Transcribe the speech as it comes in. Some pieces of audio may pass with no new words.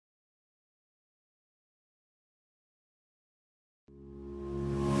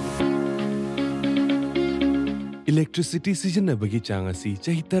Electricity sijanabagi chang asi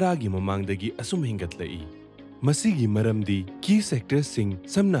chahi taragi mamangdagi asum hingatlai. Masigi maramdi key sectors sing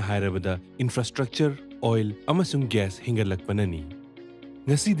samna hairabada infrastructure, oil, amasung gas hingalakpanani.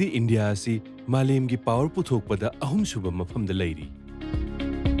 Ngasidi India asi malemgi power puthokpada ahum suba mafamda lairi.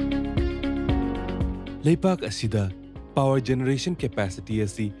 Leipak asida power generation capacity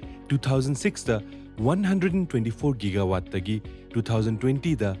asi 2006 da 124 gigawatt tagi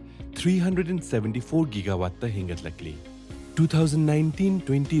 2020 da 374 gigawatt ta hingatlakli.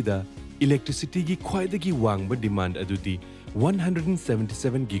 2019-20 da electricity gi khwaidagi wangba demand adudi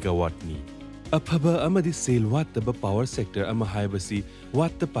 177 gigawatt ni. Aphaba amadi sale wattaba power sector ama haibasi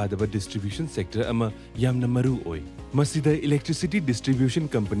watta padaba distribution sector ama yamna maru oi. Masida electricity distribution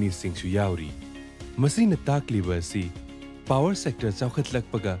companies singsu yauri. Masina takliba si power sector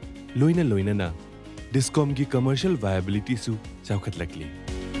chawkhatlakpaga loina na DISCOM ki commercial viability su chawkhatlakli.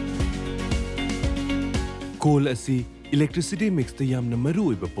 Coal asi electricity mix ta yamna maru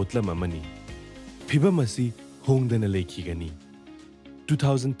oiba potlam amani. Phibam asi hongdana leikhigani.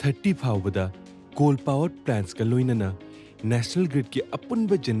 2030 phawbada coal powered plants ka loina national grid ki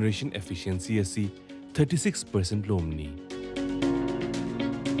apunba generation efficiency asi 36% lomni.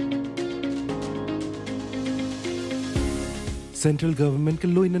 Central government ka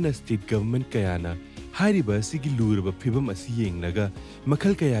loina state government kayana hairiba sigi lurba phibam asi yengnaga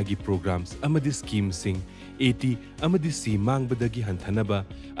makhal kayagi programs amadi schemes sing 80 amadi si mangbadagi hanthanaba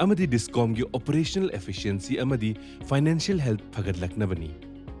amadi DISCOM gi operational efficiency amadi financial health phagadlaknabani.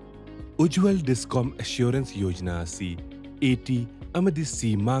 Ujjwal DISCOM assurance yojana asi 80 amadi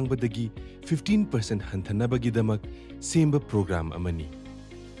si mangbadagi 15% hanthanabagi damak semba program amani.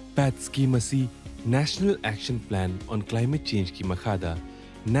 PAT scheme asi National Action Plan on Climate Change ki makhada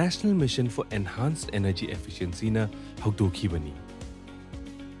National Mission for Enhanced Energy Efficiency na hawdokhibani.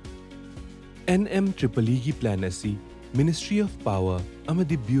 NMEEE ki plan asi Ministry of Power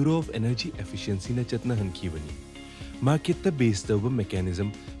amadi Bureau of Energy Efficiency na chatna hankibani. Market ta based over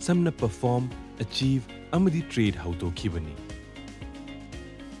mechanism samna perform, achieve amadi trade hawdokhibani.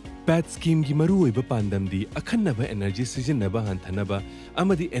 PAT scheme ki maru oiba pandamdi akhannaba energy sijanaba hanthanaba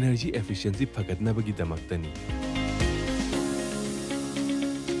amadi energy efficiency phagatnaba gi damaktani.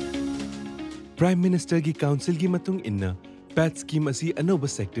 Prime Minister ki council ki matung inna PAT scheme asi anoba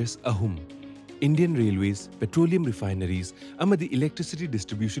sectors ahum Indian Railways, petroleum refineries amadi electricity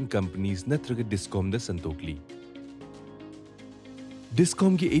distribution companies natraga DISCOM da santokli.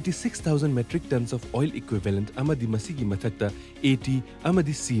 DISCOM ki 86,000 metric tons of oil equivalent amadi masigi mathakta 80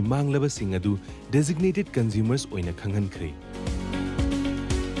 amadi si manglaba singadu designated consumers oina khanghan khre.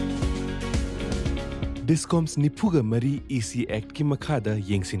 DISCOM's Nipuga Mari EC Act ki makhada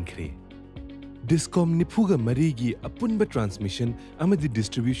yengsin khre. DISCOM Nipuga Mari gi apunba transmission amadi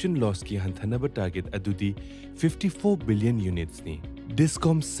distribution loss ki hanthanaba target adudi 54 billion units ni.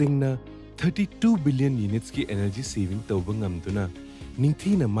 DISCOM singna 32 billion units ki energy saving tawba ngamduna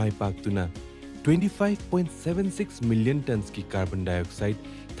ningthina mai paktuna 25.76 million tons ki carbon dioxide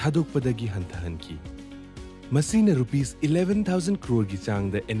thadokpadagi hanthahan ki. Masina rupees 11,000 crore ki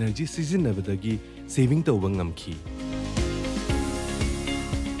chang da energy sijanabadagi saving tawba ngamki.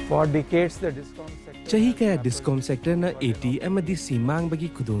 For decades, the DISCOM sector chahi kaya DISCOM sector na 80 amadi simang bagi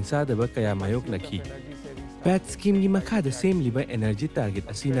khudungsadaba kaya mayok nakhi. PAT scheme gi makhada same liba energy target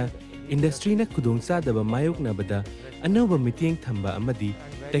asina industry na khudungsadaba mayok nabada anawba meeting thamba amadi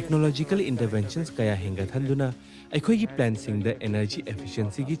technological interventions kaya hengathanduna aikhoi gi plan sing da energy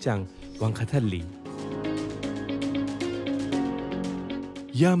efficiency gi chang wangkhathalli.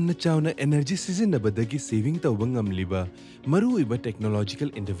 Yamna chawna energy sijanabadagi saving tawba ngamliba maruiba technological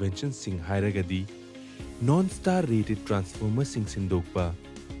interventions sing hairagadi non-star rated transformer sing sindokpa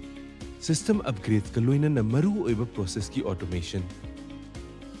system upgrades ka loina na maruiba process ki automation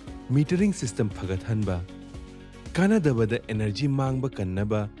metering system phagathanba kanadabada energy mangba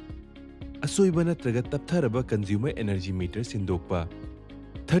kannaba asoiba natraga taptharaba consumer energy meter sindokpa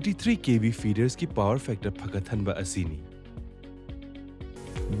 33 kV feeders ki power factor phagathanba asini.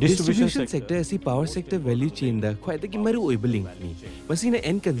 Distribution sector asi power sector value chain da khwaidagi maru oiba link ni masina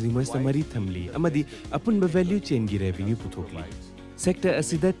end consumers ta mari thamli amadi apunba value chain gi revenue puthokli. Sector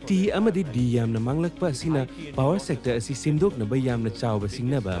asida T amadi D yamna manglakpa asina power sector asi simdokna ba yamna chawba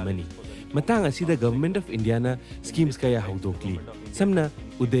singnaba amani. Matang asida Government of India na schemes kaya hawdokli. Samna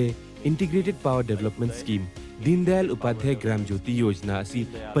Uday Integrated Power Development Scheme Deen Dayal Upadhyay Gram Jyoti Yojana asi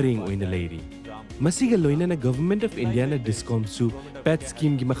pareng oina lairi. Masiga loina na Government of India na DISCOM su PAT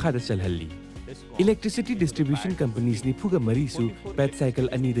scheme gi makhada chalhalli. Electricity distribution companies ni phuga marisu pet cycle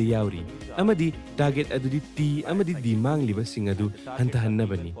ani da yauri amadi target adudi T amadi D mang liba singadu hantahanna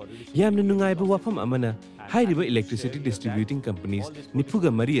bani yamna nungai ba wafam amana hairiba electricity distributing companies ni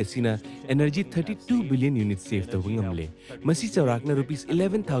phuga mari asina energy 32 billion units save tawung amle masi chawrakna rupees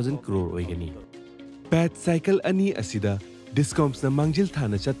 11,000 crore oigani pet cycle ani asida DISCOMs na mangjil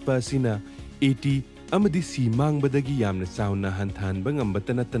thana chatpa asina 80 amadi si mangbadagi yamna sauna hanthan bangam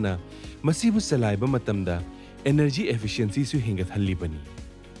batanatana masibu salaiba matamda energy efficiency su hingathalli bani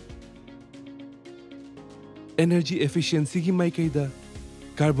energy efficiency gi maikaida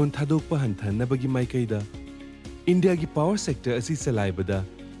carbon thadokpa hanthanabagi maikaida India gi power sector asi salaibada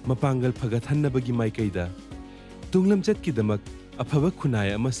mapangal phagathanabagi maikaida tunglamchat ki damak afaba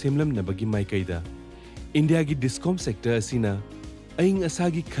khunaya ama semlamnabagi maikaida India gi DISCOM sector asina aing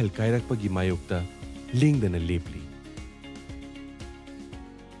asagi khalkairakpagi mayokta lingdana lepli